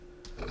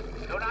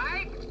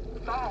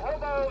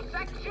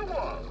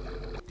homosexual.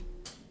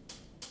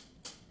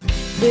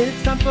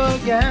 It's time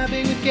for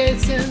gabbing with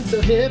Jason,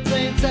 so hip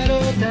ain't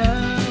settled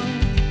down.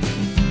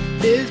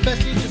 It's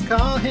best you just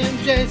call him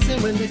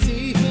Jason when they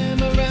see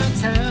him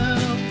around town.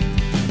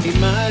 He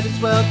might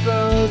as well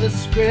throw the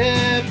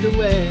script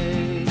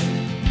away.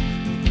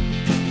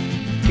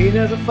 He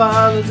never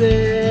follows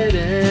it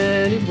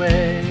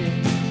anyway.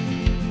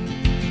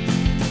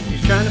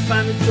 He's trying to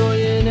find the joy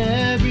in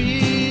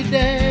every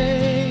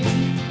day.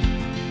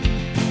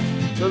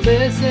 So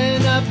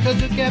listen up,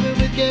 cause we're gabbing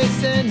with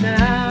Jason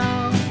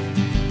now.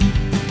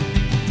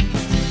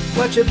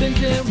 What you been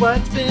doing,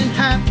 what's been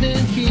happening,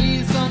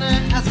 he's gonna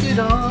ask it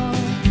all.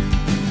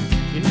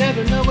 You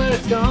never know where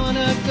it's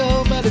gonna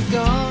go, but it's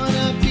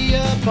gonna be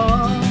a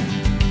ball.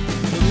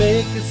 So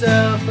make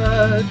yourself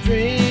a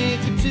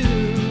drink or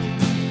two.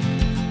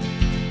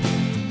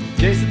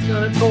 Jason's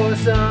gonna pour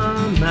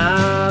some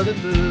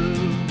Malibu.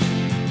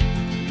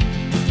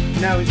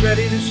 Now he's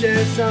ready to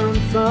share some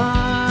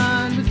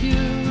fun with you.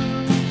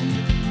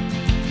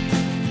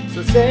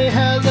 So say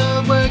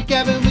hello, we're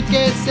gabbing with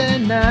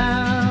Jason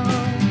now.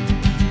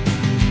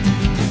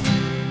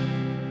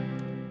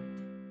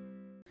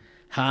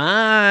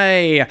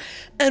 Hi,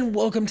 and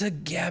welcome to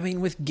Gabbing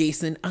with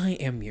Jason. I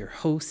am your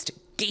host,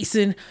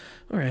 Jason,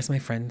 or as my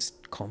friends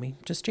call me,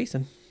 just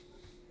Jason.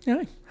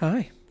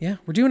 Hi. Yeah,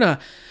 we're doing a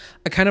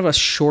kind of a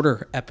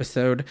shorter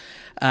episode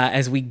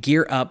as we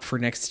gear up for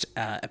next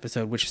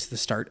episode, which is the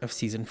start of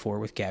season 4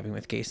 with Gabbing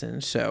with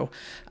Jason. So,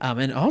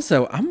 and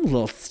also, I'm a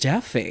little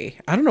stuffy.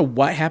 I don't know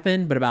what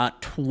happened, but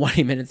about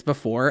 20 minutes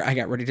before I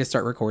got ready to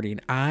start recording,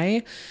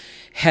 I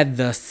had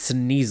the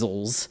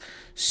sneezels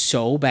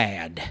so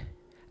bad.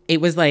 It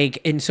was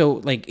like, and so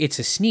like it's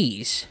a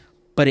sneeze,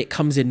 but it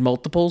comes in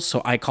multiples,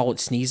 so I call it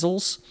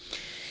sneezels.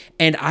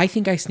 And I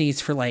think I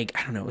sneezed for like,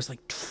 I don't know, it was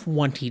like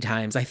 20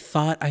 times. I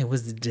thought I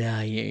was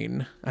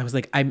dying. I was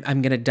like,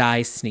 I'm gonna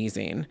die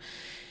sneezing.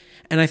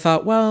 And I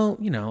thought, well,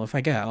 you know, if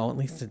I go, at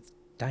least it's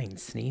dying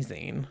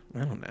sneezing.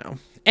 I don't know.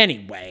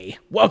 Anyway,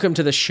 welcome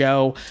to the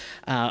show.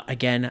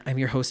 Again, I'm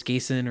your host,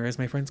 Jason, or as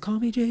my friends call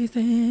me,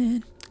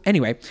 Jason.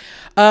 Anyway,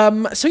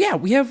 so yeah,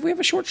 we have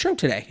a short show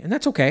today, and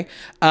that's okay.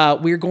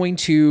 We're going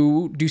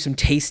to do some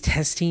taste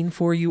testing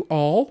for you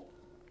all,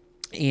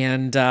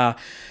 and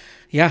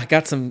yeah,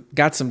 got some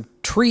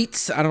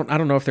treats. I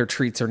don't know if they're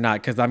treats or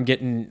not, because I'm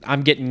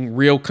getting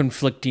real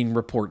conflicting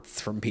reports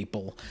from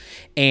people,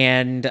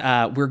 and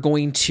we're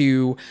going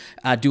to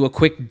do a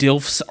quick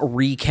DILFS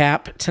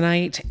recap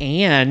tonight,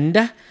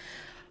 and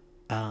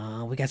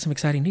we got some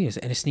exciting news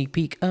and a sneak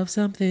peek of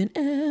something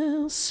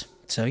else.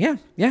 So yeah,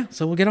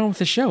 so we'll get on with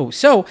the show.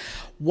 So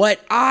what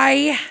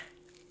I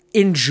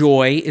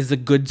enjoy is a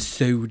good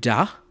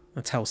soda.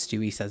 That's how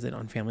Stewie says it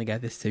on Family Guy,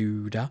 the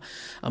soda.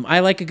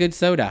 I like a good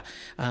soda.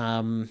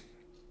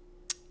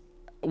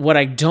 What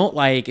I don't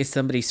like is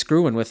somebody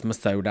screwing with my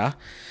soda.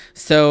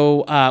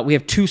 So we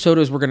have 2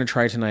 sodas we're going to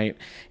try tonight.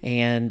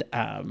 And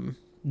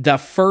the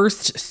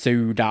first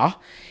soda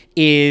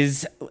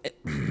is...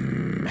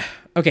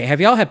 okay, have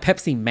y'all had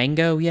Pepsi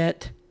Mango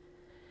yet?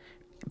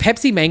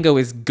 Pepsi Mango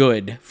is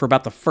good for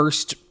about the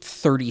first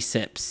 30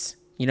 sips.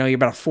 You know, you're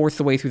about a fourth of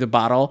the way through the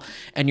bottle,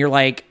 and you're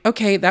like,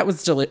 okay, that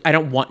was I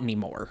don't want any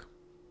more.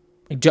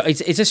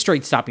 It's a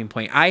straight stopping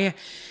point. I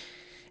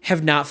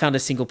have not found a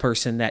single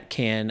person that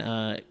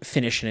can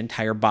finish an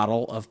entire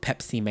bottle of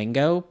Pepsi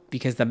Mango,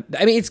 because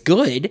it's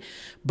good,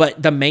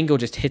 but the mango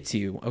just hits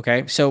you,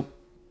 okay? So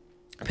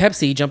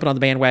Pepsi, jumping on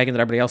the bandwagon that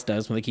everybody else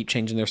does when they keep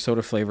changing their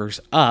soda flavors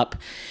up,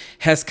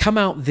 has come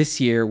out this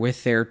year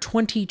with their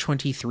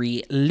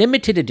 2023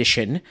 limited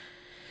edition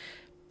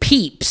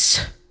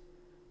Peeps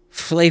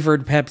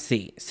flavored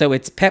Pepsi. So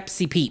it's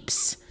Pepsi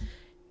Peeps.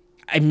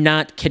 I'm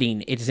not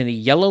kidding. It's in a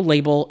yellow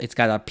label. It's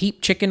got a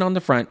peep chicken on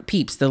the front.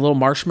 Peeps, the little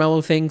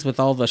marshmallow things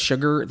with all the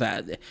sugar.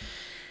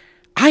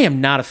 I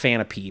am not a fan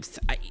of Peeps.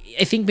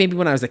 I think maybe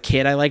when I was a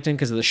kid I liked them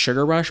because of the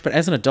sugar rush, but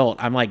as an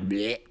adult I'm like,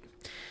 bleh.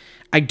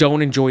 I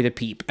don't enjoy the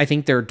Peep. I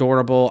think they're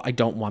adorable. I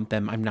don't want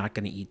them. I'm not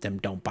going to eat them.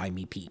 Don't buy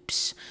me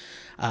Peeps.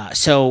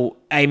 So,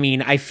 I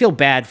mean, I feel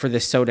bad for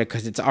this soda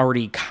because it's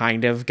already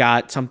kind of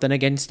got something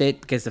against it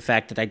because the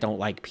fact that I don't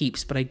like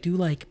Peeps, but I do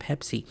like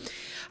Pepsi.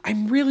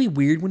 I'm really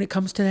weird when it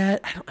comes to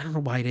that. I don't know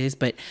why it is,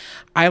 but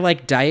I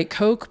like Diet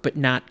Coke, but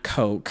not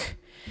Coke.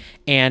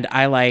 And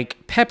I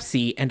like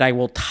Pepsi, and I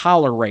will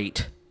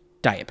tolerate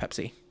Diet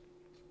Pepsi.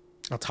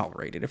 I'll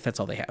tolerate it if that's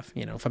all they have,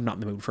 you know, if I'm not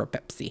in the mood for a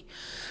Pepsi.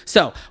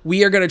 So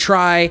we are going to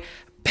try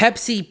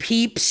Pepsi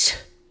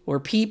Peeps or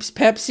Peeps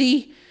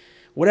Pepsi,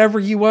 whatever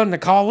you want to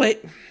call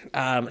it.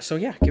 So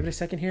yeah, give it a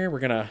second here. We're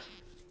going to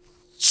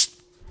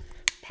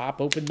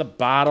pop open the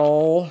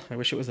bottle. I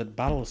wish it was a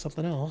bottle of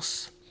something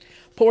else.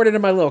 Pour it into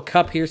my little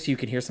cup here so you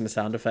can hear some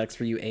sound effects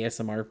for you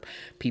ASMR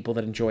people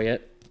that enjoy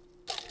it.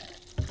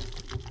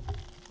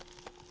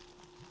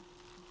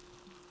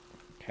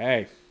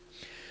 Okay.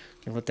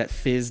 Gonna let that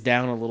fizz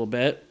down a little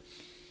bit.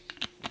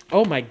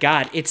 Oh my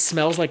God, it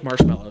smells like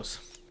marshmallows.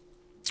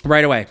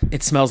 Right away,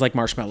 it smells like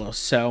marshmallows.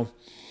 So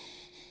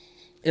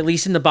At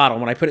least in the bottle.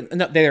 When I put it,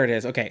 no, there it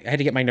is. Okay, I had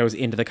to get my nose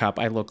into the cup.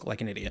 I look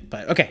like an idiot,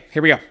 but okay,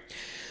 here we go.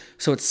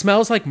 So it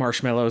smells like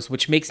marshmallows,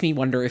 which makes me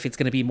wonder if it's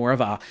going to be more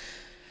of a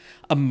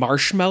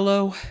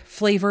marshmallow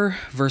flavor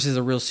versus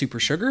a real super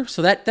sugar.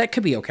 So that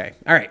could be okay.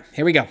 All right,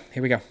 here we go.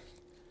 Here we go.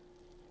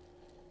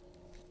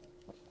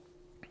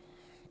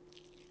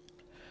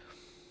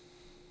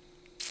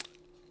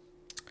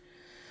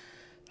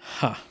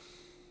 Huh.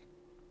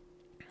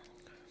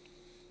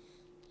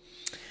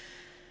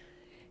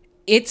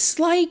 It's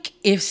like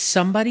if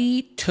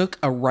somebody took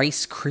a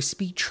Rice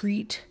Krispie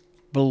treat,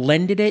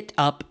 blended it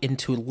up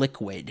into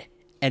liquid,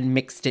 and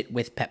mixed it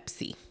with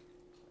Pepsi.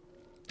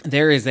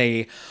 That is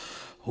a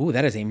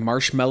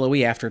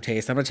marshmallowy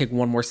aftertaste. I'm going to take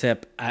one more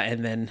sip,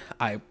 and then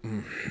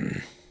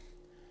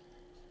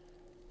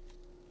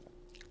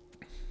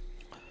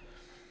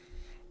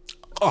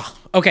Oh,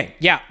 okay.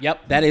 Yeah,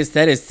 yep. That is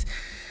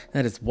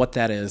what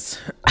that is.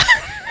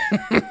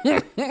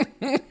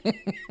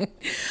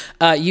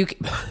 You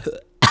can...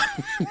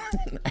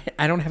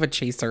 I don't have a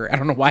chaser. I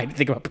don't know why I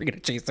think about bringing a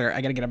chaser.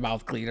 I gotta get a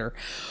mouth cleaner.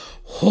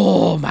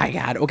 Oh my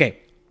God. Okay.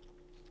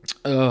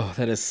 Oh,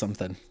 that is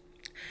something.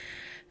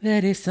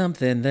 That is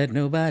something that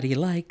nobody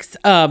likes.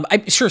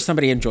 I'm sure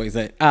somebody enjoys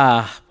it.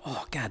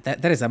 Oh God,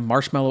 that is a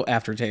marshmallow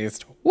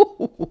aftertaste.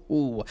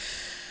 Woo-hoo-hoo-hoo.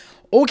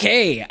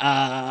 Okay.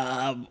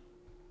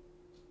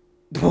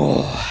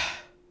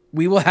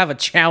 We will have a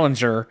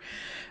challenger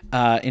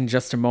in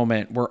just a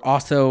moment. We're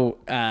also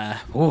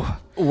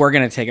we're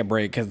gonna take a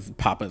break because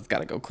Papa's got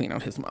to go clean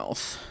out his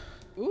mouth.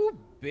 Ooh,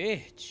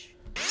 bitch.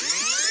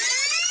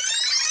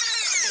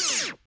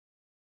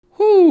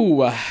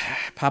 Whoo!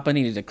 Papa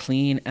needed to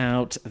clean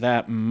out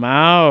that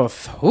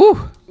mouth.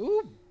 Whoo!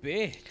 Ooh,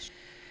 bitch.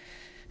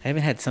 I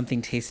haven't had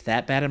something taste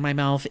that bad in my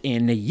mouth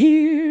in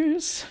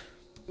years.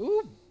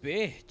 Ooh,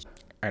 bitch. All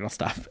right, I'll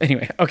stop.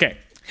 Anyway, okay.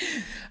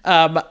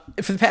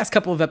 For the past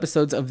couple of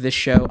episodes of this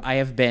show, I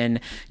have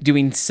been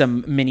doing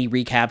some mini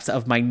recaps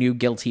of my new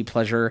guilty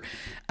pleasure.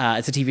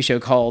 It's a TV show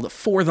called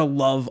For the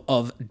Love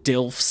of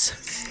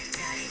DILFS.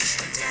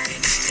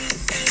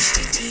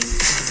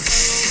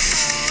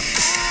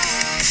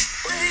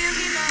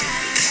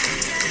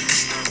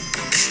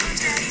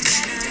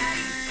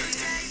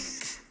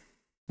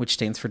 Which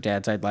stands for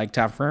Dads I'd Like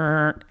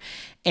to.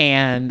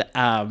 And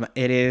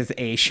it is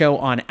a show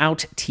on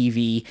Out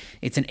TV.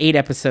 It's an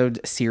 8-episode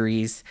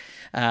series.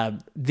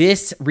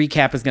 This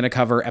recap is going to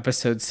cover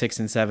episodes 6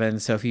 and 7.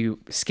 So if you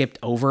skipped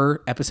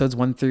over episodes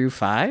 1 through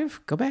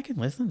 5, go back and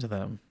listen to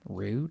them.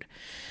 Rude.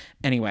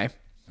 Anyway.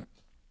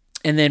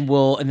 And then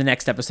in the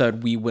next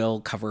episode, we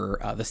will cover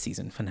the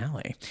season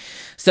finale.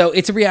 So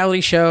it's a reality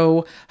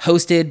show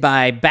hosted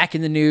by Back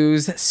in the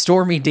News,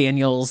 Stormy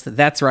Daniels.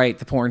 That's right,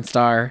 the porn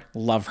star.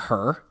 Love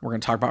her. We're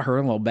going to talk about her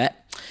in a little bit.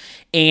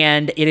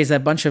 And it is a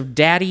bunch of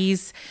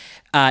daddies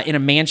in a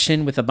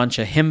mansion with a bunch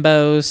of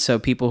himbos, so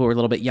people who are a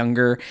little bit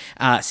younger,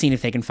 seeing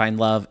if they can find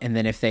love. And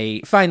then if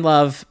they find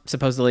love,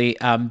 supposedly,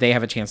 they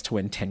have a chance to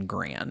win 10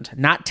 grand.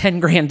 Not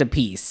 10 grand a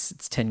piece.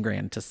 It's 10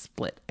 grand to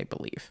split, I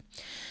believe.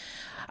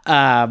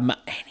 Anyway,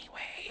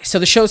 so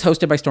the show's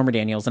hosted by Stormy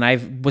Daniels, and I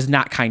was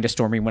not kind to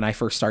Stormy when I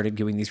first started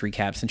doing these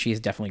recaps, and she has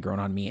definitely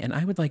grown on me, and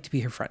I would like to be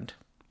her friend.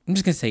 I'm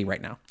just going to say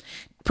right now.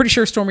 Pretty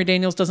sure Stormy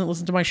Daniels doesn't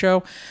listen to my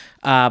show,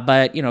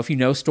 but, if you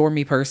know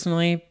Stormy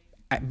personally,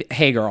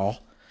 hey, girl,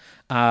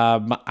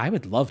 I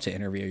would love to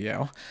interview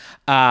you.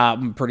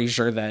 I'm pretty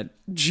sure that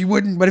she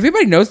wouldn't, but if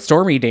anybody knows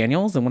Stormy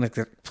Daniels and want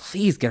to,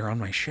 please get her on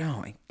my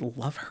show. I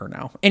love her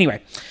now.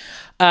 Anyway,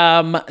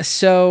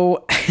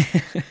 so...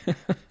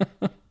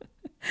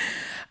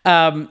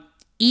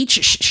 each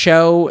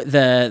show,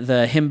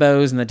 the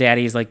himbos and the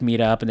daddies meet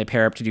up and they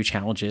pair up to do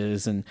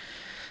challenges, and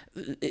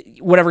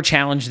whatever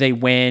challenge they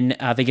win,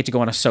 they get to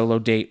go on a solo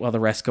date while the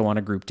rest go on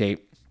a group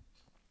date.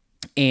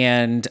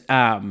 And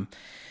I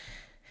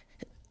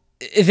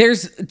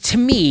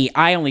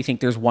only think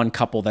there's one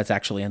couple that's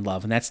actually in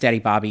love, and that's Daddy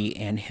Bobby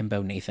and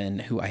himbo Nathan,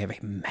 who I have a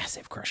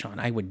massive crush on.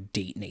 I would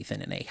date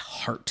Nathan in a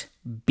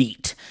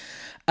heartbeat.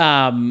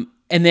 And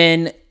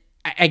then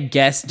I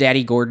guess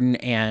Daddy Gordon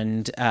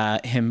and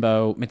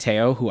himbo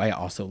Mateo, who I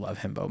also love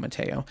himbo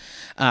Mateo.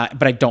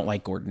 But I don't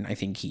like Gordon. I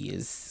think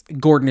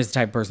Gordon is the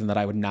type of person that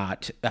I would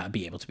not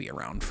be able to be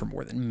around for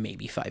more than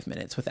maybe 5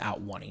 minutes without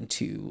wanting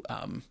to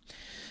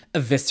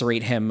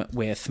eviscerate him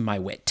with my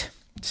wit.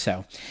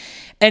 So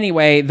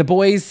anyway, the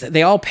boys,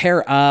 they all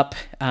pair up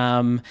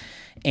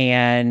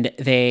and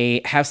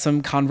they have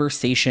some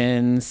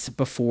conversations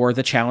before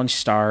the challenge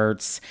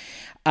starts.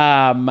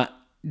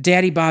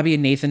 Daddy Bobby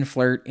and Nathan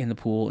flirt in the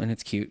pool, and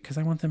it's cute because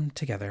I want them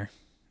together.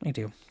 I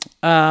do.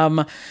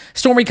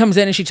 Stormy comes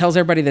in and she tells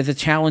everybody that the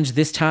challenge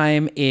this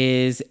time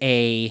is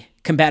a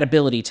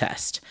compatibility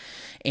test.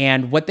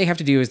 And what they have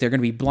to do is they're going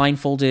to be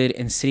blindfolded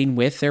and sitting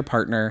with their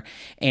partner,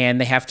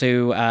 and they have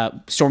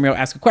to, Stormy will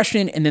ask a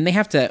question, and then they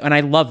have to, and I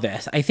love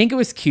this. I think it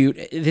was cute.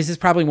 This is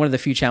probably one of the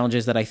few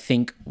challenges that I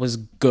think was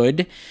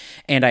good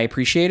and I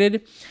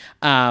appreciated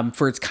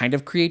for its kind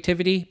of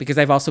creativity, because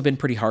I've also been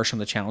pretty harsh on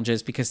the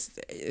challenges because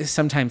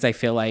sometimes I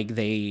feel like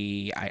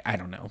I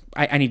don't know.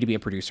 I need to be a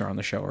producer on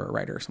the show or a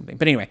writer or something.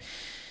 But anyway,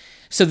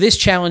 So this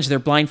challenge, they're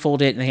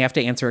blindfolded and they have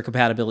to answer a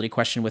compatibility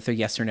question with a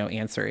yes or no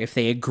answer. If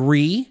they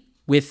agree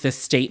with the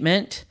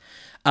statement,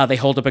 they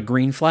hold up a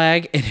green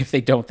flag. And if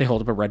they don't, they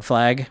hold up a red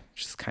flag,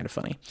 which is kind of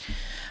funny.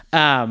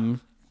 And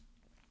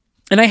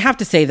I have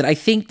to say that I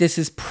think this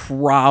is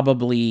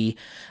probably,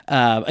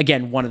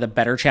 again, one of the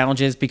better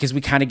challenges because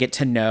we kind of get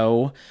to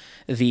know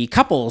the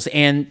couples.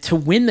 And to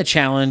win the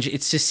challenge,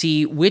 it's to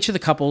see which of the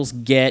couples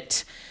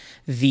get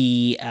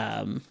the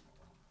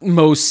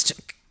most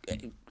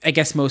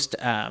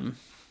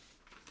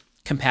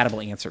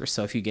compatible answers.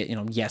 So if you get,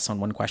 yes on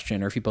one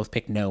question, or if you both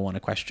pick no on a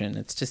question,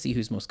 it's to see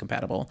who's most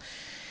compatible.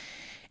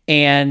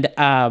 And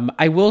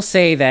I will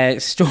say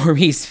that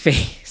Stormy's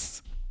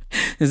face,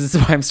 this is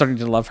why I'm starting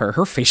to love her.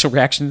 Her facial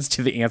reactions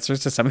to the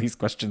answers to some of these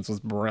questions was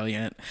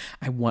brilliant.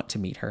 I want to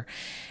meet her.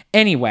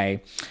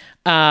 Anyway,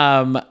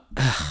 I'm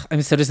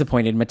so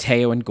disappointed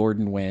Mateo and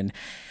Gordon win.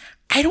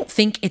 I don't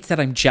think it's that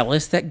I'm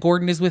jealous that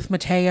Gordon is with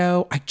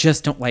Mateo. I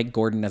just don't like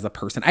Gordon as a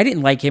person. I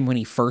didn't like him when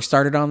he first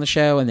started on the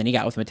show, and then he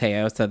got with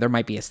Mateo, so there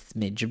might be a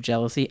smidge of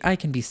jealousy. I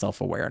can be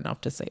self-aware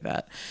enough to say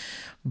that.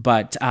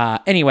 But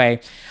anyway,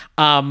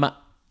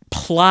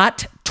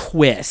 plot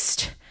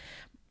twist.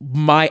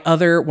 One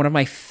of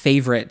my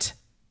favorite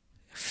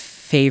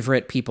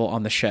people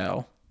on the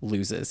show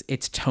loses.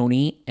 It's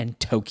Tony and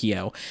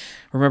Tokyo.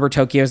 Remember,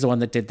 Tokyo's the one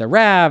that did the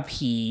rap.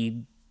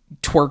 He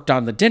twerked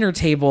on the dinner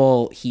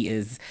table. He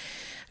is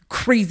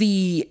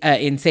crazy,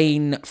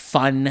 insane,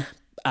 fun.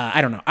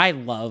 I don't know. I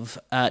love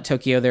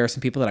Tokyo. There are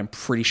some people that I'm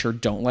pretty sure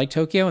don't like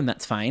Tokyo, and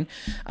that's fine.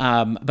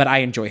 But I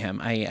enjoy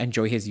him. I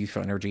enjoy his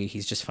youthful energy.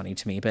 He's just funny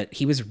to me. But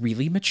he was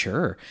really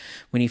mature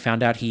when he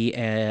found out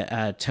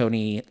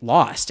Tony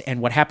lost. And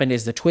what happened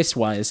is the twist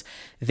was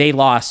they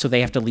lost, so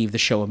they have to leave the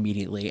show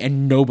immediately.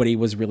 And nobody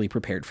was really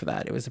prepared for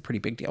that. It was a pretty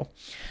big deal.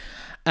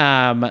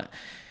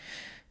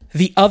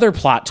 The other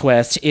plot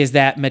twist is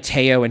that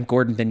Mateo and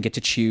Gordon then get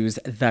to choose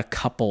the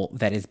couple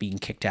that is being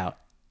kicked out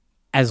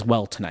as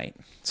well tonight.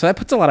 So that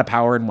puts a lot of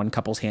power in one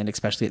couple's hand,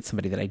 especially at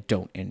somebody that I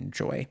don't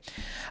enjoy.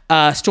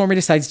 Stormy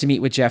decides to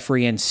meet with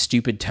Jeffrey and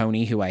stupid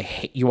Tony, who I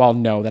hate. You all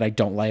know that I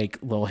don't like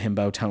Lil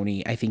Himbo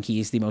Tony. I think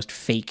he's the most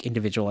fake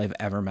individual I've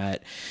ever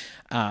met.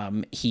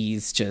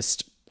 He's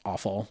just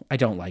awful. I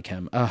don't like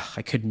him.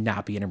 I could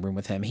not be in a room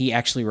with him. He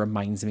actually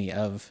reminds me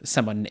of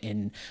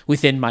someone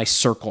within my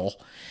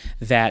circle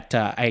that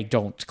I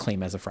don't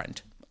claim as a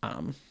friend.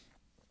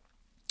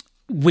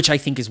 Which I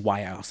think is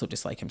why I also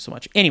dislike him so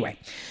much. Anyway,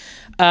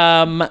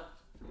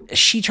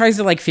 she tries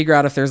to figure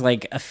out if there's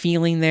a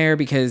feeling there,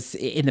 because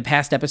in the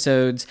past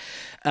episodes,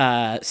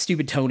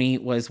 stupid Tony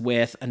was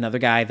with another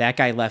guy. That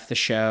guy left the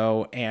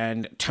show,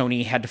 and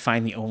Tony had to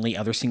find the only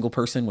other single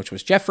person, which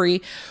was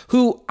Jeffrey,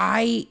 who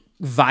I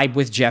vibe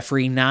with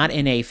Jeffrey, not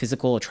in a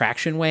physical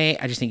attraction way.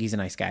 I just think he's a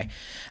nice guy.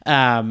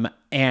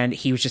 And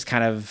he was just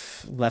kind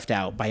of left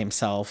out by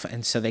himself.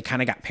 And so they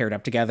kind of got paired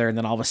up together. And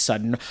then all of a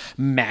sudden,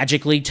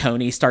 magically,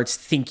 Tony starts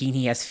thinking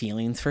he has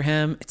feelings for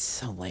him. It's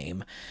so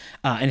lame.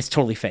 And it's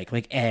totally fake.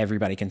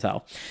 Everybody can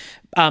tell.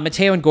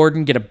 Mateo and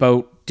Gordon get a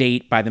boat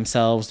date by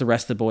themselves. The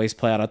rest of the boys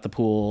play out at the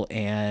pool,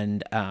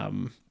 and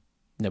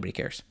nobody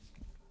cares.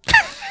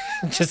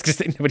 Just because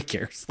nobody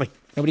cares.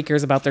 Nobody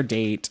cares about their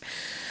date.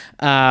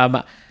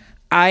 There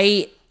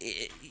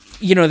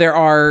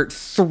are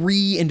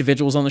 3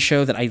 individuals on the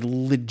show that I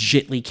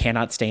legitly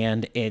cannot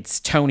stand. It's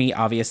Tony,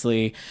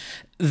 obviously.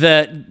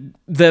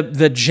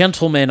 The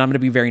gentleman, I'm going to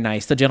be very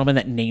nice. The gentleman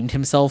that named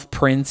himself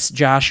Prince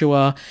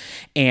Joshua,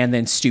 and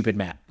then stupid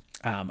Matt.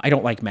 I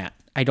don't like Matt.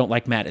 I don't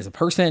like Matt as a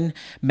person.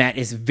 Matt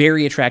is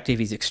very attractive.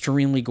 He's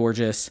extremely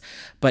gorgeous,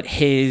 but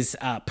his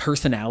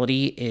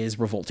personality is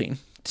revolting.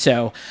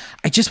 So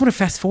I just want to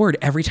fast forward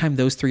every time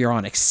those 3 are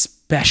on,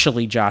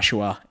 especially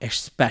Joshua.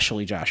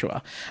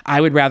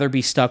 I would rather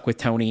be stuck with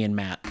Tony and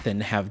Matt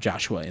than have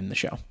Joshua in the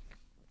show.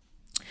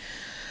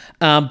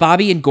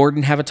 Bobby and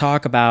Gordon have a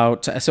talk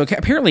about, so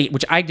apparently,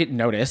 which I didn't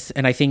notice,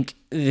 and I think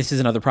this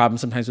is another problem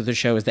sometimes with the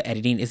show, is the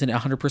editing isn't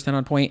 100%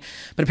 on point,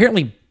 but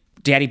apparently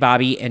Daddy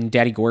Bobby and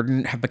Daddy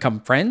Gordon have become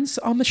friends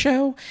on the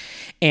show.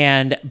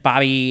 And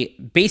Bobby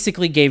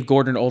basically gave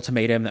Gordon an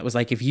ultimatum that was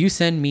if you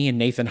send me and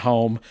Nathan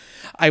home,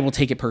 I will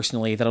take it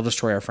personally. That'll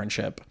destroy our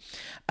friendship.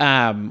 When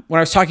I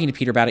was talking to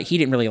Peter about it, he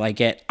didn't really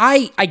like it.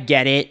 I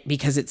get it,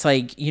 because it's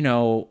I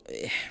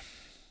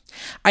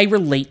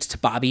relate to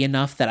Bobby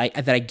enough that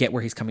I get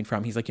where he's coming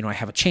from. He's I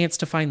have a chance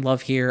to find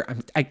love here.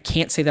 I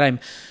can't say that I'm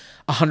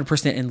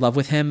 100% in love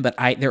with him, but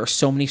there are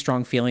so many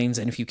strong feelings,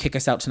 and if you kick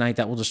us out tonight,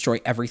 that will destroy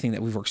everything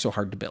that we've worked so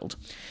hard to build.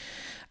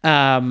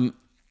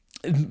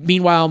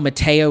 Meanwhile,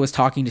 Mateo is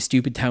talking to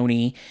stupid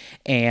Tony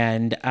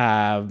and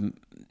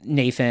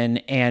Nathan,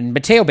 and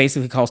Mateo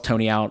basically calls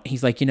Tony out.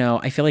 He's I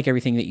feel like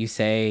everything that you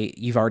say,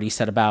 you've already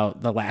said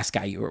about the last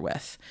guy you were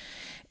with.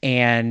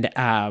 And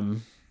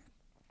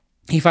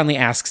he finally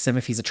asks him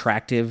if he's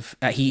attractive.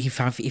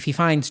 If he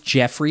finds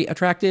Jeffrey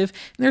attractive,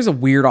 and there's a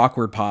weird,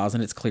 awkward pause,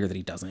 and it's clear that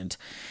he doesn't.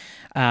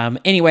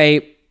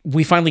 Anyway,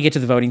 we finally get to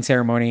the voting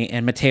ceremony,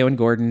 and Mateo and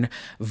Gordon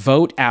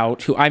vote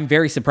out, who I'm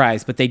very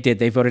surprised, but they did.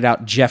 They voted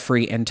out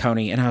Jeffrey and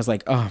Tony. And I was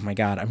like, oh my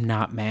God, I'm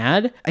not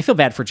mad. I feel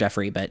bad for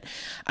Jeffrey, but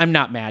I'm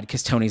not mad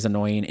because Tony's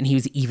annoying, and he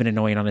was even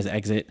annoying on his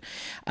exit.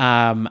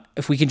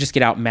 If we can just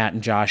get out Matt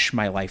and Josh,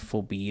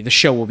 the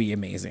show will be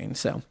amazing.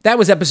 So that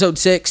was episode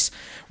 6.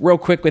 Real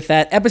quick with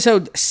that.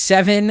 Episode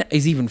 7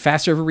 is even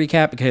faster of a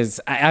recap because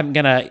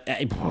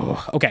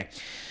okay.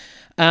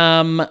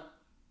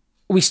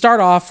 We start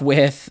off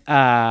with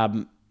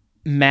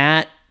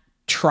Matt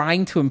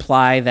trying to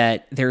imply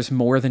that there's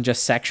more than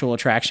just sexual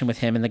attraction with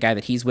him and the guy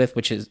that he's with,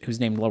 who's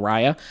named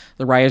Lariah.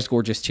 Lariah's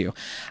gorgeous too.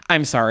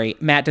 I'm sorry.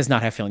 Matt does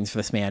not have feelings for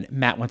this man.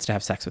 Matt wants to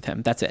have sex with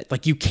him. That's it.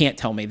 Like, you can't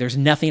tell me. There's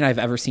nothing I've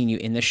ever seen you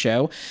in this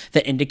show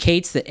that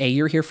indicates that A,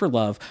 you're here for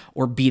love,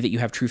 or B, that you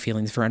have true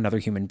feelings for another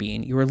human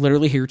being. You are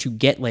literally here to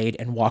get laid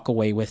and walk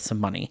away with some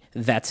money.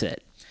 That's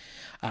it.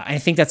 I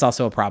think that's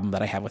also a problem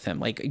that I have with him.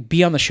 Like,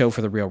 be on the show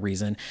for the real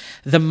reason.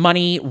 The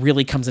money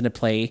really comes into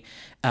play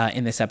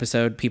in this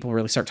episode. People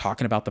really start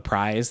talking about the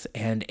prize,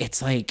 and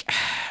it's like,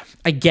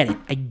 I get it.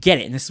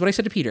 And this is what I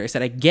said to Peter. I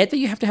said, I get that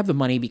you have to have the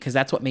money because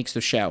that's what makes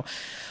the show.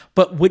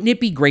 But wouldn't it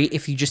be great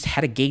if you just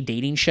had a gay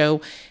dating show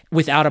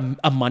without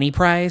a money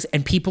prize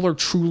and people are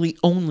truly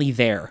only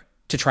there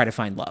to try to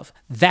find love?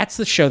 That's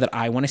the show that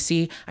I want to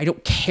see. I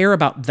don't care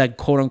about the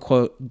quote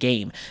unquote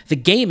game. The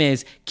game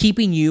is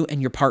keeping you and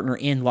your partner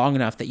in long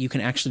enough that you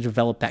can actually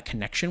develop that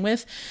connection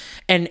with,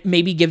 and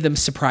maybe give them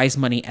surprise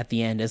money at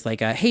the end as like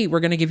hey, we're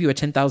going to give you a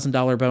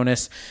 $10,000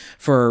 bonus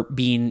for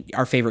being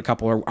our favorite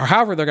couple, or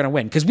however they're going to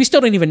win. Because we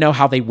still don't even know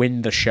how they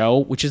win the show,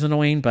 which is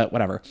annoying, but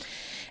whatever.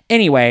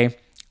 Anyway,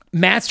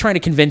 Matt's trying to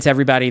convince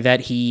everybody that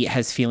he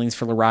has feelings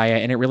for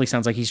Lariah, and it really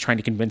sounds like he's trying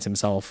to convince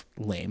himself.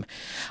 Lame.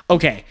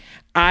 Okay.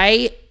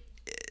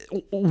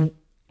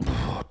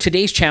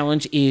 Today's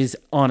challenge is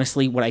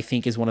honestly what I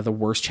think is one of the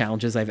worst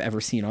challenges I've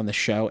ever seen on the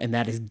show. And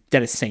that is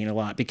saying a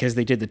lot because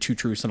they did the 2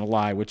 truths and a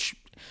lie, which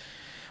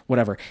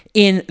whatever.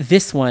 In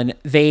this one,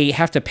 they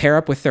have to pair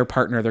up with their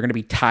partner. They're going to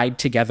be tied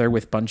together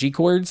with bungee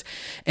cords,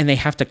 and they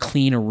have to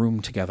clean a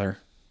room together.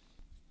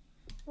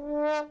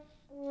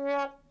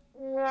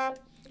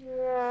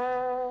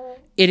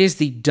 It is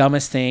the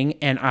dumbest thing,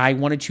 and I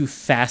wanted to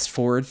fast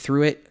forward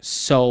through it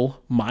so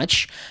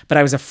much, but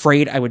I was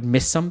afraid I would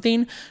miss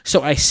something.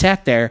 So I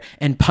sat there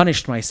and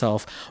punished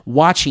myself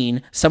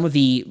watching some of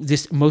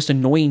this most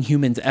annoying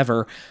humans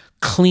ever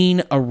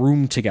clean a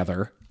room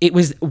together. It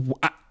was,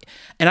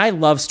 and I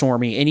love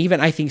Stormy, and even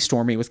I think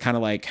Stormy was kind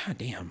of like, God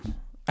damn.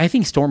 I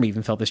think Stormy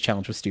even felt this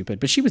challenge was stupid,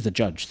 but she was the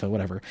judge, so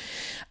whatever.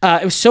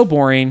 It was so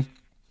boring.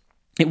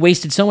 It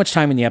wasted so much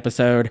time in the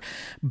episode.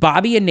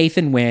 Bobby and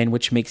Nathan win,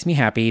 which makes me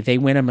happy. They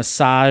win a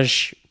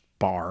massage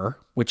bar,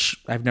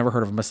 which I've never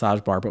heard of a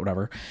massage bar, but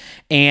whatever.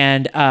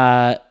 And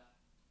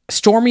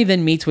Stormy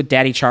then meets with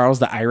Daddy Charles,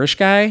 the Irish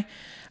guy,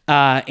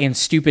 and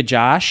Stupid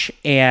Josh.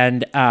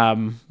 And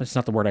that's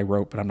not the word I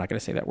wrote, but I'm not going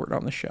to say that word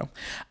on the show.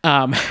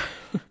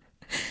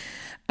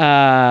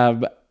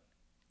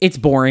 It's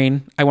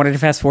boring. I wanted to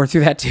fast forward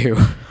through that too.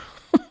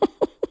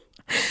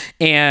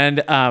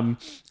 And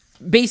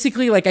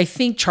basically, like, I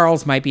think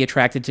Charles might be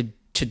attracted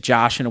to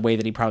Josh in a way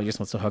that he probably just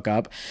wants to hook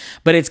up,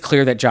 but it's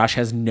clear that Josh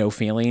has no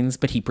feelings,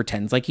 but he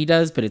pretends like he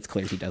does, but it's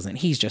clear he doesn't.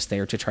 He's just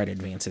there to try to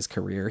advance his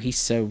career. He's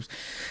so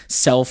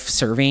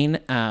self-serving.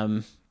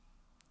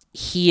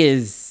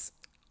 He's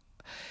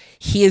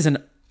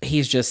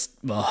just,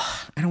 I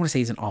don't want to say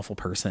he's an awful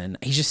person.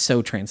 He's just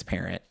so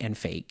transparent and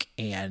fake.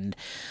 And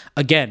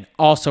again,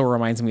 also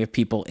reminds me of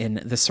people in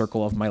the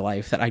circle of my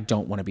life that I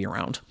don't want to be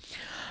around.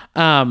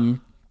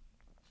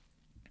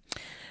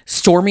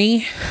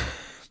 Stormy,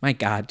 my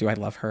God, do I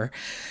love her.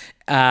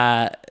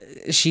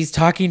 She's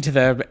talking to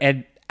them,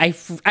 and I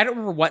don't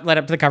remember what led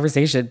up to the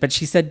conversation, but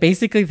she said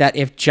basically that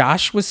if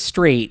Josh was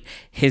straight,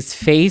 his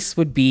face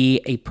would be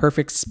a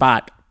perfect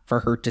spot for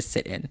her to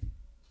sit in.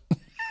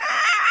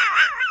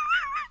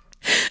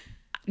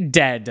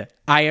 Dead.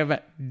 I am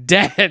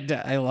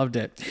dead. I loved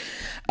it.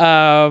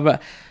 So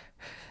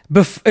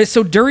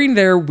during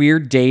their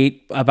weird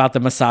date about the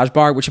massage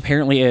bar, which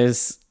apparently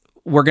is,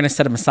 we're going to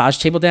set a massage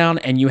table down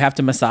and you have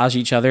to massage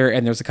each other,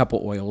 and there's a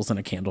couple oils and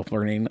a candle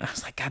burning. I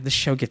was like, God, this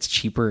show gets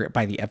cheaper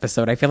by the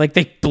episode. I feel like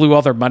they blew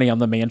all their money on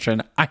the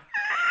mansion. I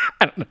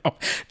don't know.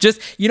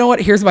 Just, you know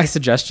what? Here's my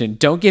suggestion.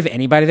 Don't give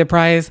anybody the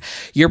prize.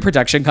 Your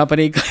production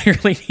company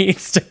clearly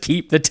needs to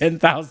keep the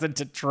 $10,000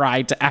 to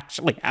try to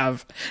actually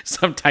have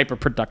some type of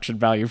production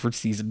value for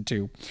season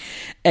 2.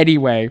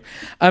 Anyway,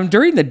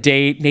 during the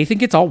date, Nathan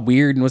gets all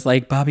weird and was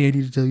like, Bobby, I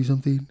need to tell you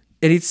something.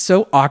 And it's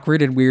so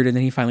awkward and weird. And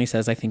then he finally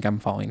says, I think I'm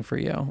falling for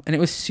you. And it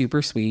was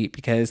super sweet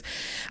because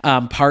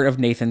part of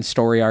Nathan's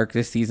story arc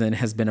this season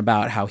has been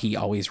about how he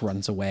always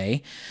runs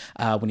away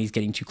when he's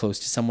getting too close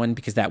to someone,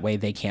 because that way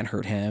they can't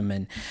hurt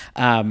him.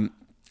 And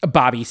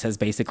Bobby says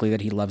basically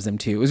that he loves him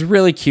too. It was a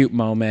really cute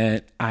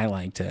moment. I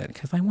liked it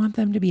because I want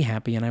them to be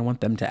happy and I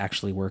want them to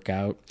actually work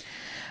out.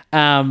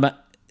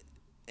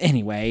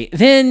 Anyway,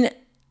 then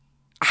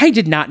I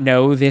did not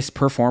know this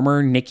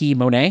performer, Nikki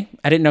Monet.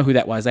 I didn't know who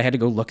that was. I had to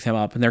go look them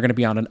up, and they're going to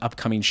be on an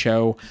upcoming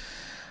show.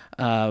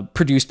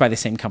 produced by the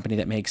same company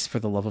that makes For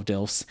the Love of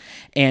DILFS.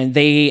 And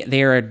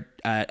they are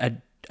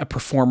a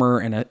performer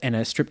and a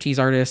striptease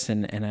artist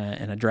and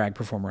a drag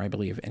performer, I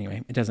believe.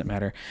 Anyway, it doesn't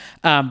matter.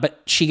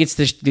 But she gets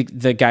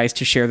the guys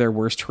to share their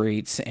worst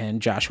traits,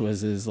 and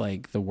Joshua's is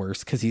like the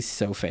worst because he's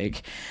so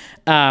fake.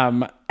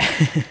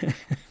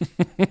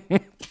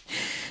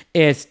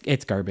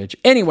 It's garbage.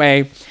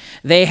 Anyway,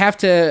 they have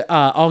to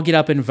all get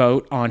up and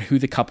vote on who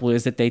the couple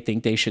is that they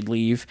think they should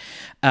leave,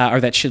 or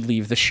that should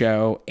leave the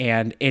show,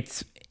 and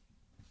it's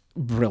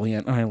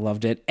brilliant. I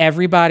loved it.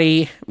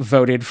 Everybody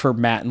voted for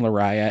Matt and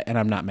Lariah, and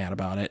I'm not mad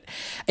about it.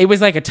 It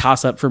was like a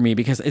toss-up for me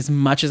because as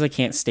much as I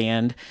can't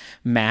stand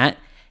Matt,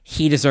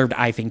 he deserved,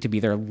 I think, to be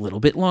there a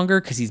little bit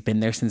longer because he's been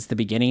there since the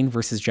beginning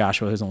versus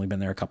Joshua, who's only been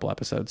there a couple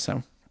episodes.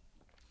 So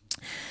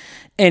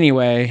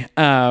anyway,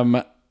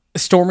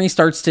 Stormy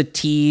starts to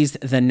tease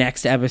the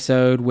next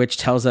episode, which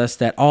tells us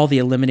that all the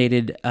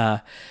eliminated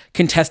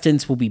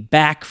contestants will be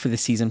back for the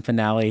season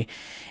finale.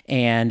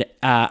 And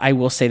I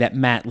will say that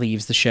Matt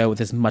leaves the show with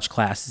as much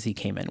class as he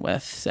came in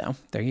with. So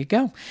there you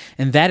go.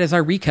 And that is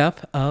our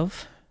recap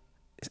of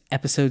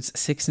episodes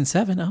 6 and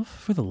 7 of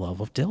For the Love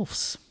of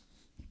DILFS.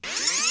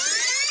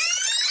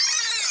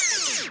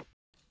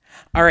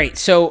 All right,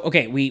 so,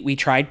 okay, we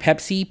tried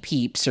Pepsi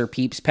Peeps or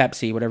Peeps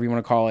Pepsi, whatever you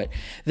want to call it.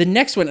 The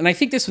next one, and I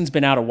think this one's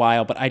been out a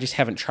while, but I just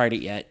haven't tried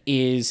it yet,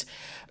 it's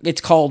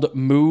called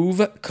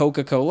Move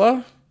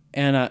Coca-Cola.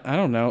 And I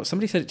don't know,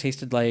 somebody said it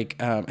tasted like,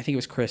 I think it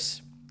was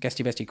Chris,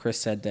 Guesty Bestie Chris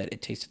said that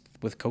it tasted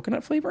with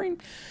coconut flavoring.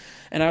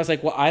 And I was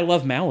like, well, I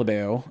love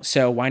Malibu,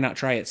 so why not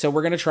try it? So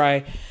we're going to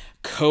try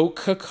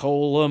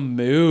Coca-Cola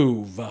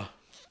Move.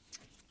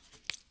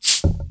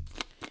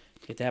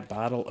 Get that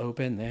bottle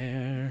open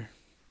there.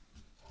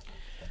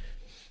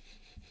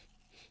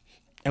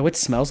 Oh, it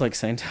smells like it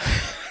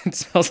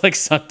smells like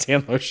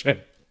suntan lotion.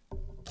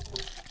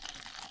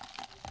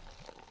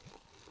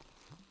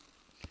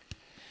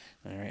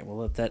 All right, we'll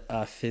let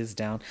that fizz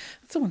down.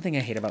 That's the one thing I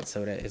hate about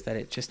soda is that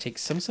it just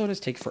takes, some sodas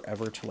take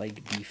forever to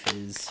like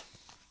defizz.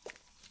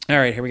 All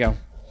right, here we go.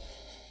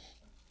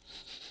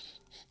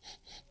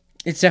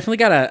 It's definitely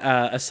got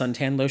a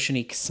suntan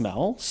lotion-y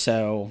smell.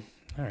 So,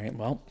 all right,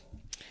 well,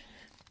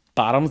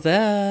 bottoms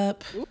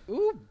up.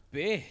 Ooh,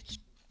 bitch.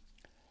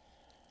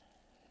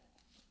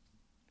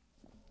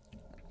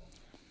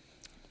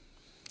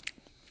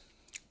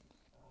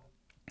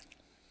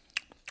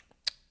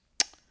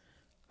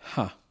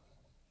 Huh.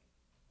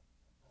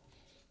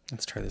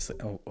 Let's try this.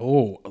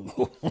 Oh.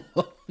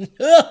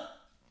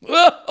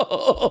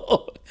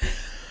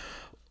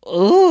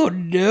 Oh,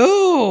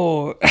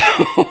 no.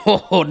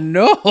 Oh,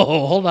 no.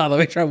 Hold on. Let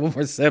me try one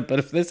more sip. But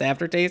if this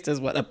aftertaste is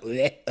what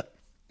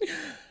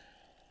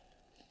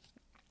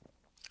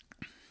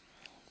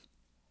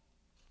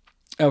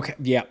okay.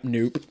 Yeah.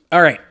 Nope.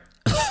 All right.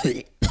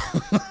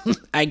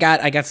 I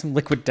got some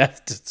liquid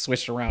death to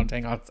swish around.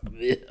 Hang on.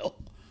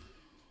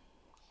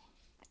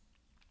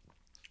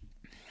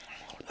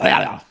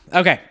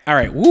 Okay. All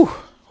right. Woo.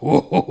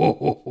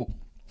 Whoa.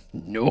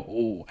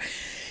 No.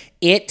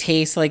 It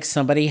tastes like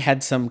somebody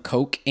had some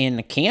Coke in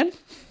a can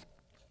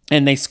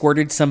and they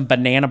squirted some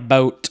banana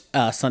boat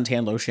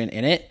suntan lotion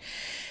in it.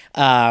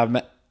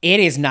 It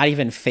is not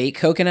even fake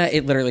coconut.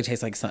 It literally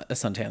tastes like a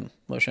suntan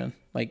lotion.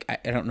 Like,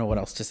 I don't know what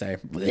else to say.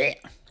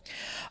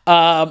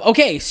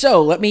 Okay,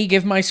 so let me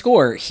give my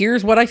score.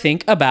 Here's what I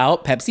think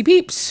about Pepsi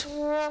Peeps.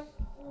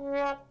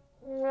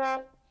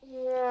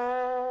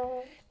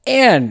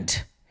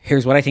 And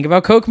here's what I think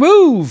about Coke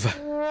Move.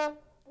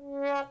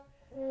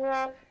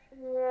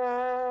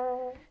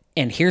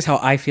 And here's how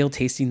I feel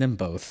tasting them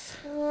both.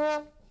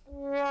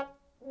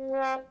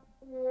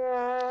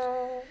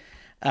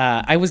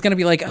 I was going to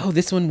be like, oh,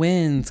 this one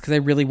wins because I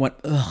really want,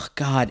 oh,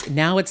 God.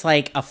 Now it's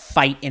like a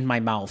fight in my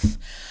mouth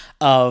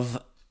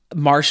of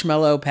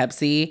marshmallow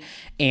Pepsi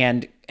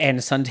and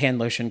suntan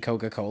lotion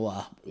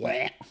Coca-Cola.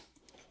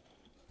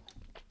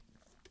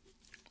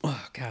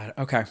 Oh, God.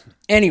 Okay.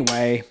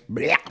 Anyway.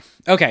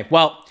 Okay.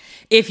 Well,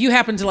 if you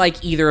happen to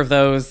like either of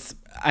those,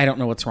 I don't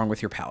know what's wrong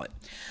with your palate.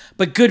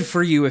 But good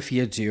for you if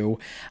you do.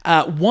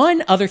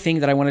 One other thing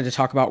that I wanted to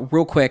talk about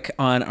real quick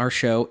on our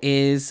show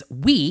is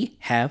we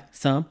have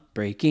some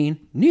breaking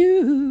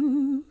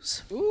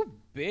news. Ooh,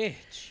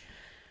 bitch.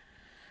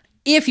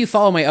 If you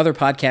follow my other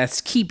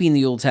podcasts, Keeping the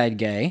Yuletide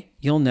Gay,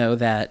 you'll know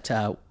that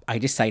I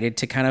decided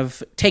to kind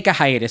of take a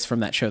hiatus from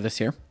that show this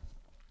year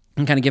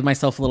and kind of give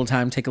myself a little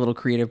time, take a little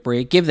creative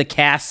break, give the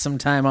cast some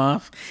time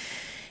off.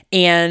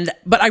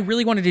 But I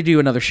really wanted to do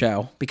another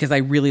show because I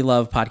really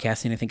love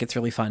podcasting. I think it's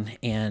really fun.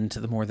 And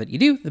the more that you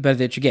do, the better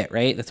that you get,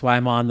 right? That's why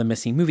I'm on the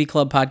Missing Movie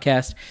Club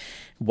podcast,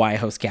 why I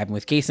host Gabbing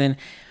with Gason.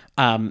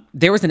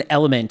 There was an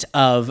element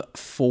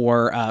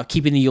for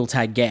Keeping the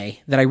Yuletide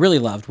Gay that I really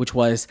loved, which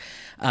was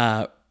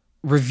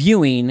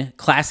reviewing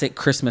classic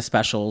Christmas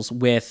specials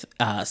with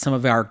some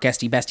of our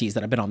guesty besties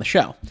that have been on the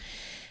show.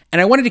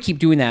 And I wanted to keep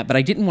doing that, but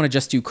I didn't want to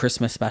just do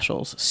Christmas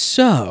specials.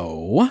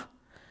 So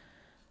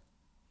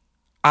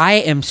I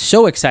am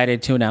so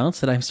excited to announce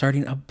that I'm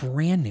starting a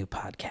brand new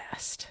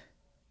podcast.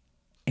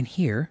 And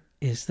here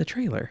is the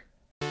trailer.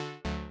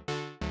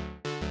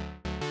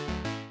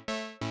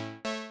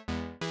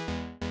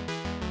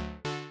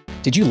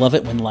 Did you love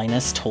it when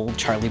Linus told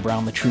Charlie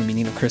Brown the true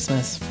meaning of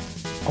Christmas?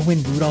 Or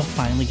when Rudolph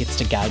finally gets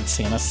to guide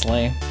Santa's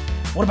sleigh?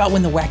 What about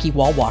when the wacky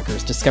wall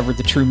walkers discovered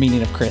the true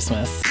meaning of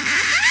Christmas?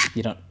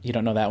 You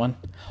don't know that one?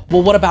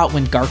 Well, what about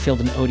when Garfield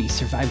and Odie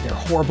survived their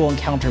horrible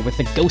encounter with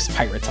the ghost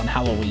pirates on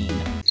Halloween?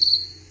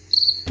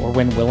 Or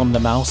when Willem the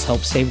Mouse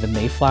helped save the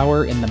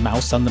Mayflower in The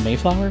Mouse on the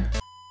Mayflower?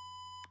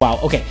 Wow,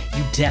 okay,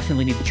 you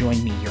definitely need to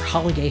join me, your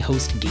holiday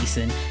host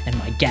Gason, and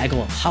my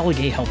gaggle of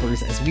holiday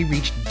helpers as we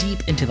reach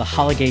deep into the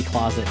holiday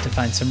closet to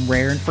find some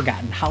rare and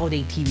forgotten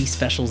holiday TV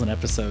specials and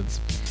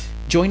episodes.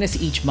 Join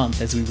us each month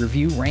as we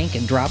review, rank,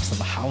 and drop some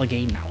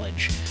holiday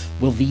knowledge.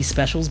 Will these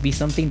specials be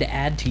something to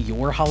add to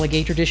your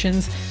holiday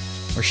traditions,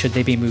 or should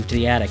they be moved to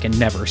the attic and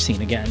never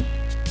seen again?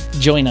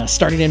 Join us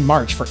starting in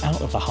March for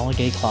Out of the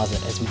Holiday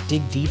Closet as we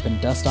dig deep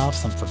and dust off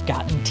some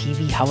forgotten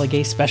TV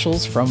holiday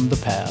specials from the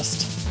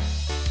past.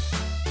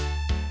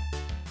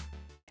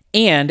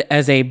 And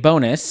as a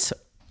bonus,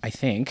 I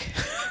think,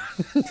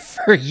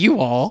 for you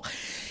all,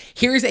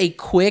 here's a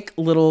quick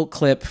little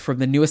clip from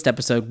the newest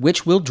episode,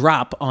 which will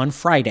drop on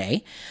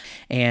Friday.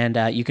 And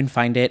you can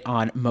find it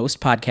on most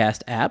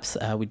podcast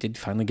apps. We did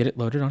finally get it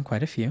loaded on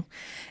quite a few.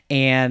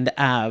 And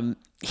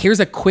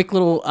here's a quick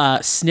little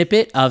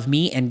snippet of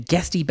me and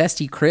guesty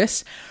bestie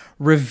Chris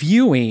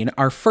reviewing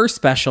our first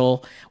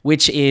special,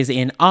 which is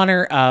in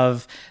honor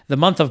of the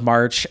month of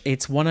March.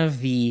 It's one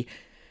of the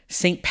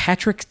St.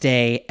 Patrick's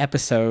Day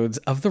episodes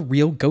of the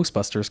real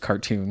Ghostbusters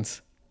cartoons.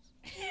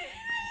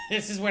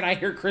 This is when I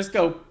hear Chris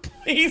go,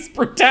 "Police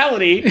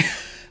brutality."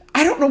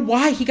 I don't know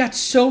why he got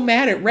so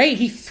mad at Ray.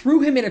 He threw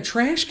him in a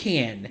trash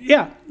can.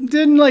 Yeah,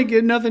 didn't like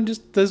it, nothing.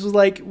 Just this was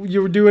like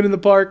you were doing in the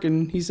park,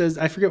 and he says,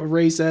 I forget what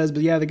Ray says,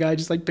 but yeah, the guy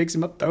just like picks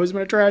him up, throws him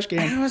in a trash can.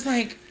 And I was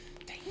like,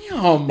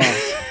 damn,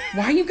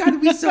 why you gotta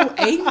be so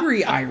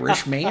angry,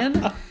 Irish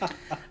man?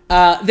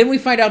 Then we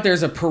find out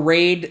there's a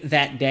parade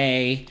that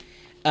day.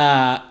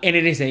 And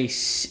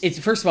it's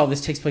first of all,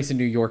 this takes place in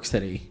New York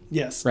City.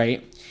 Yes.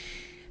 Right?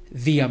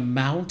 The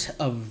amount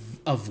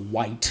of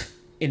white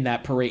in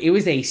that parade. It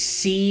was a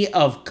sea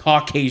of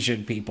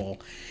Caucasian people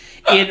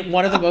in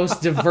one of the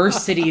most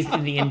diverse cities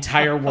in the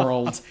entire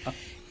world.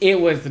 It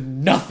was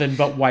nothing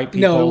but white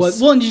people. No, it was.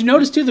 Well, and did you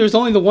notice too? There's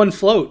only the one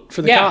float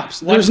for the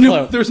cops. There's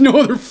no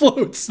other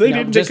floats. They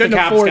couldn't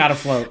cops afford. Got a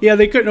float. Yeah,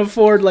 they couldn't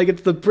afford. Like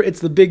it's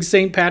the big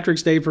St.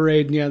 Patrick's Day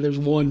parade. And yeah, there's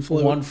one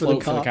float for the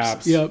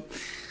cops. Yep.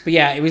 But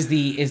yeah, it was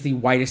the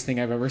whitest thing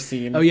I've ever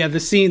seen. Oh yeah,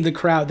 the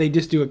crowd. They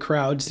just do a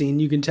crowd scene.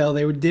 You can tell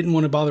they didn't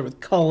want to bother with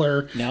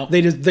color. No,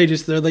 they're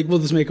like, we'll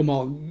just make them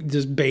all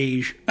just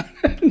beige.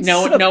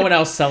 No one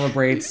else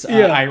celebrates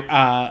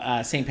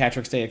St.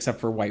 Patrick's Day except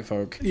for white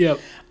folk. Yep.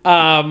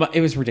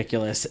 It was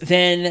ridiculous.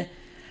 Then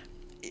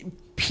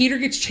Peter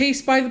gets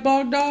chased by the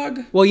bog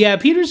dog. Well, yeah,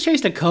 Peter's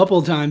chased a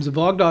couple times. The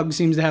bog dog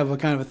seems to have a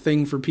kind of a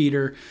thing for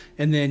Peter,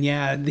 and then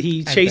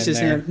he chases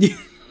him.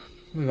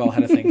 We've all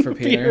had a thing for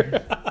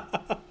Peter.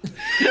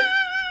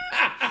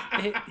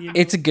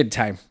 It's a good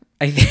time.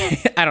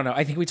 I don't know.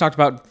 I think we talked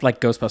about like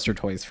Ghostbuster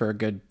toys for a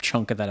good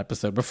chunk of that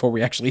episode before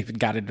we actually even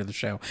got into the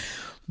show.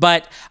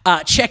 But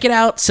check it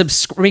out.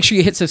 Make sure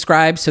you hit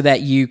subscribe so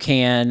that you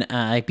can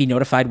be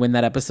notified when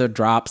that episode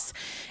drops.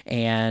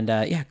 And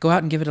go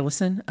out and give it a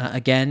listen.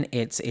 Again,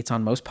 it's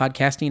on most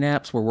podcasting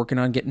apps. We're working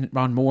on getting it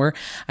on more.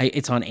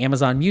 It's on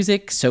Amazon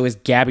Music. So is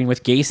Gabbing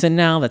with Gason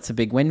now. That's a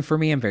big win for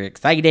me. I'm very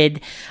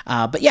excited.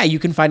 But yeah, you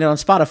can find it on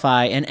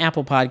Spotify and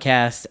Apple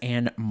Podcasts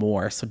and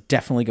more. So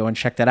definitely go and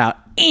check that out.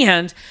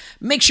 And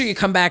make sure you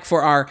come back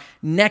for our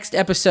next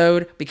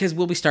episode because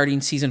we'll be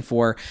starting season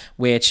 4,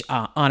 which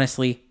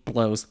honestly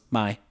blows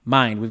my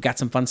mind. We've got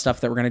some fun stuff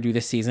that we're going to do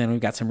this season.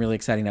 We've got some really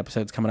exciting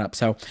episodes coming up.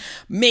 So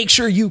make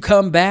sure you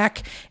come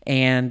back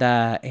and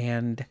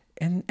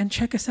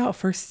check us out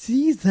for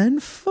season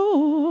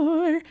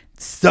 4.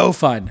 So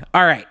fun.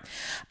 All right.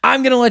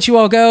 I'm going to let you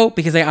all go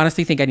because I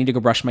honestly think I need to go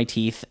brush my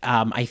teeth.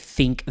 I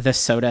think the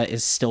soda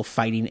is still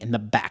fighting in the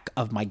back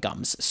of my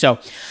gums. So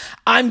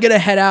I'm going to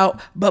head out.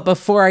 But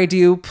before I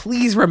do,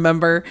 please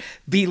remember,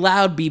 be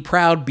loud, be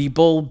proud, be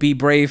bold, be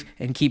brave,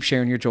 and keep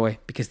sharing your joy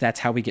because that's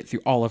how we get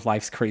through all of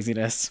life's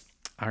craziness.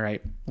 All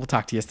right. We'll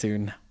talk to you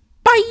soon.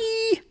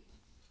 Bye.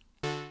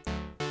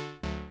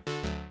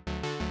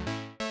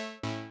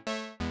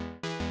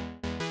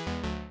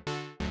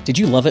 Did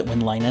you love it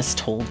when Linus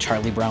told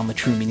Charlie Brown the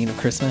true meaning of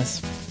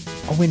Christmas?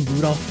 Or when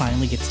Rudolph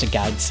finally gets to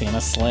guide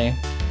Santa's sleigh?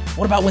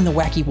 What about when the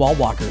wacky wall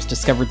walkers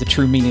discovered the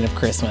true meaning of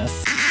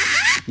Christmas?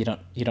 You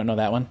don't know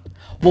that one?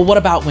 Well, what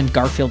about when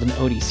Garfield and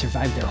Odie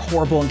survived their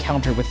horrible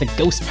encounter with the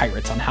ghost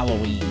pirates on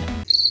Halloween?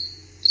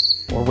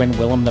 Or when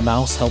Willem the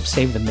Mouse helped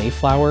save the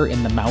Mayflower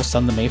in The Mouse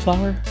on the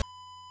Mayflower?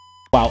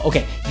 Wow,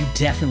 okay, you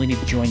definitely need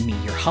to join me,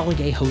 your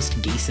holiday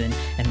host Gason,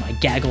 and my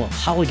gaggle of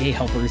holiday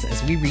helpers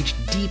as we reach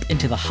deep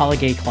into the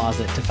holiday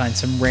closet to find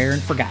some rare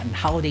and forgotten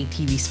holiday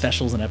TV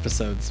specials and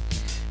episodes.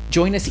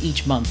 Join us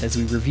each month as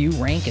we review,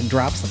 rank, and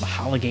drop some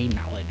holiday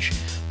knowledge.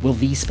 Will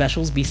these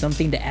specials be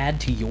something to add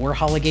to your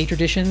holiday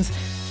traditions,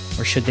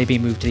 or should they be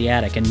moved to the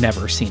attic and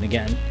never seen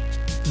again?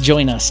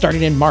 Join us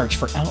starting in March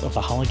for Out of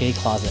the Holiday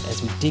Closet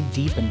as we dig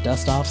deep and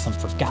dust off some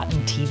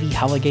forgotten TV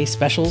holiday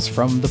specials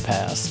from the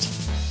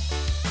past.